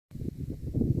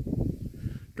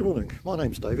Good morning, my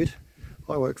name's David.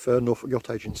 I work for Norfolk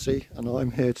Yacht Agency and I'm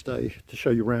here today to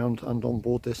show you around and on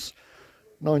board this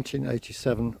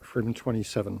 1987 Freeman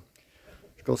 27.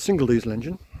 It's got a single diesel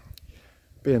engine,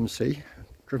 BMC,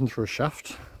 driven through a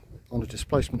shaft on a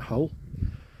displacement hull.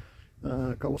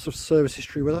 Got lots of service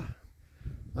history with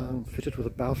her, fitted with a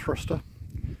bow thruster.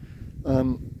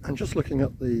 And just looking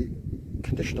at the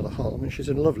condition of the hull, I mean, she's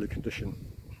in lovely condition.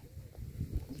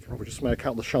 You can probably just make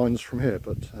out the shines from here,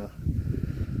 but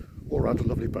all around a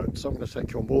lovely boat. So I'm going to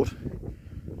take you on board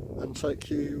and take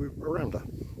you around her.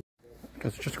 Okay,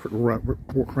 so just a quick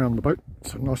walk around the boat.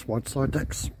 So nice wide side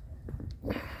decks,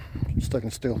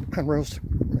 stainless steel handrails to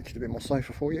make it a bit more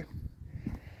safer for you.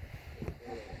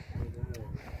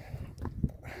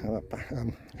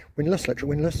 Windlass, electric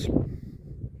windlass,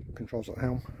 controls at the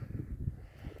helm.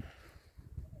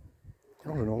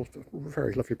 All in all, a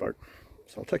very lovely boat.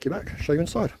 So I'll take you back, show you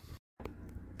inside.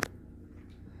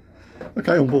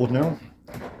 Okay, on board now.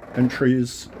 Entry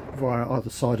is via either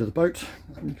side of the boat.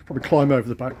 You can probably climb over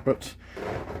the back, but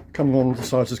coming on the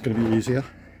sides is going to be easier.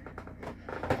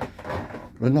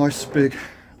 A nice big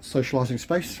socialising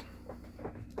space.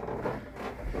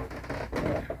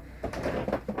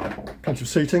 Plenty of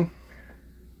seating.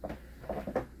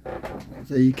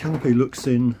 The canopy looks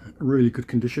in really good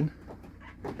condition.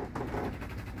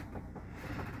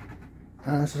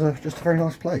 And it's just a very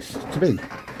nice place to be.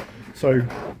 So,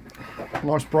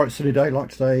 nice bright sunny day like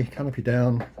today, canopy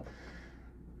down,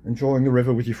 enjoying the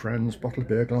river with your friends, bottle of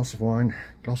beer, glass of wine,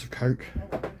 glass of coke,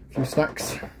 a few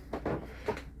snacks.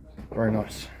 Very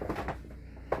nice.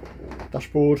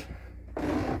 Dashboard.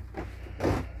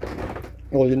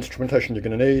 All the instrumentation you're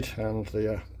going to need, and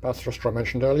the bow thruster I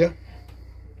mentioned earlier.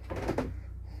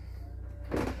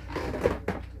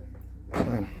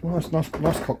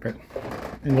 Nice cockpit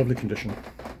in lovely condition.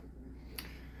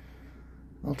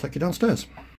 I'll take you downstairs.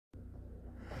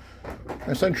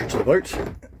 Nice entry to the boat,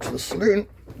 to the saloon,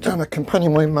 down a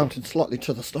companionway mounted slightly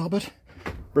to the starboard,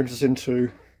 brings us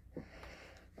into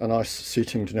a nice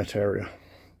seating dinette area.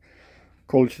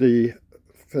 Quality of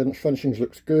the furnishings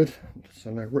looks good, so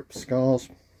no rips, scars,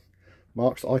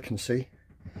 marks that I can see.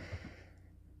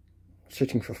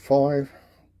 Sitting for 5,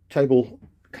 table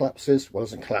collapses, well, it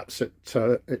doesn't collapse,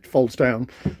 it folds down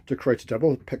to create a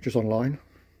double, pictures online.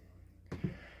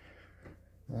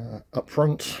 Up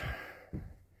front,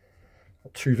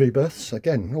 2 V berths,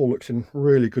 again, all looks in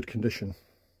really good condition.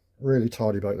 Really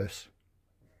tidy boat this.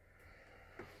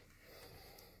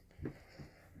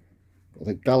 Got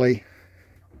the galley.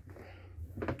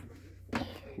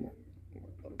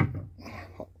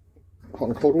 Hot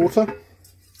and cold water.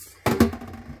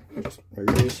 Just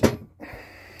move these.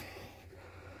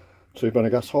 2-burner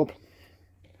gas hob,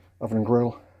 oven and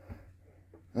grill,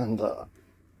 and a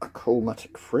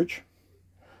coolmatic fridge.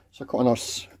 So quite a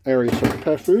nice area to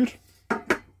prepare food.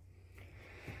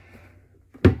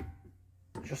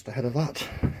 Just ahead of that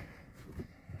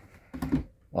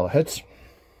are the heads.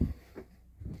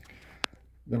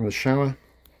 Then with a shower,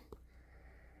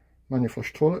 manual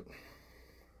flush toilet,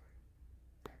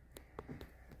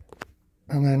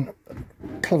 and then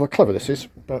clever this is,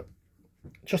 but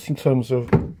just in terms of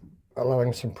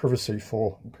allowing some privacy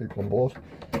for people on board,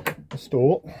 this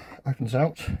door opens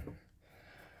out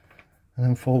and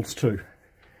then folds too.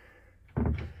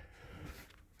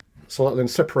 So that then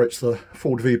separates the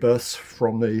forward V berths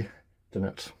from the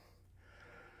dinette.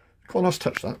 Quite a nice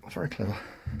touch that, very clever.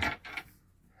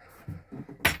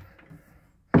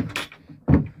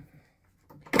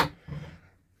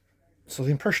 So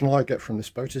the impression I get from this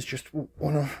boat is just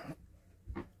one of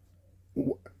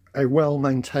a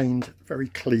well-maintained, very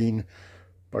clean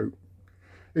boat.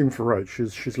 Even for road,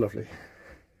 she's lovely.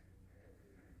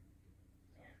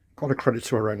 Quite a credit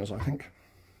to her owners, I think.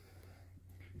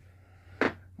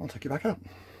 I'll take you back out.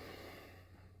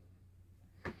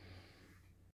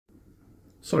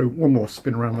 So one more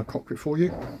spin around the cockpit for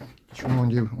you, just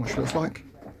remind you what she looks like.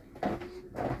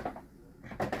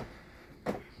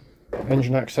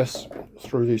 Engine access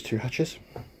through these 2 hatches.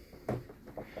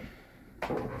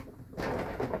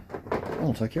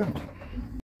 I'll take you out.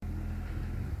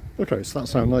 Okay, so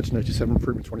that's our 1987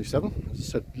 Freeman 27. As I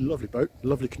said, lovely boat,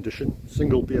 lovely condition,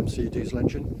 single BMC diesel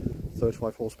engine,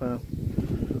 35 horsepower,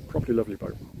 properly lovely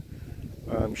boat.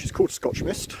 She's called Scotch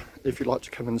Mist. If you'd like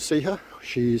to come and see her,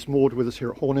 she's moored with us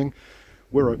here at Horning.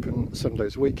 We're open 7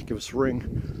 days a week. Give us a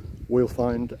ring. We'll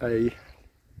find a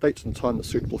date and time that's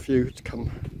suitable for you to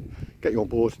come get you on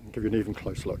board and give you an even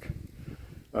closer look.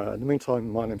 In the meantime,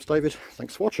 my name's David.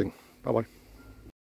 Thanks for watching. Bye bye.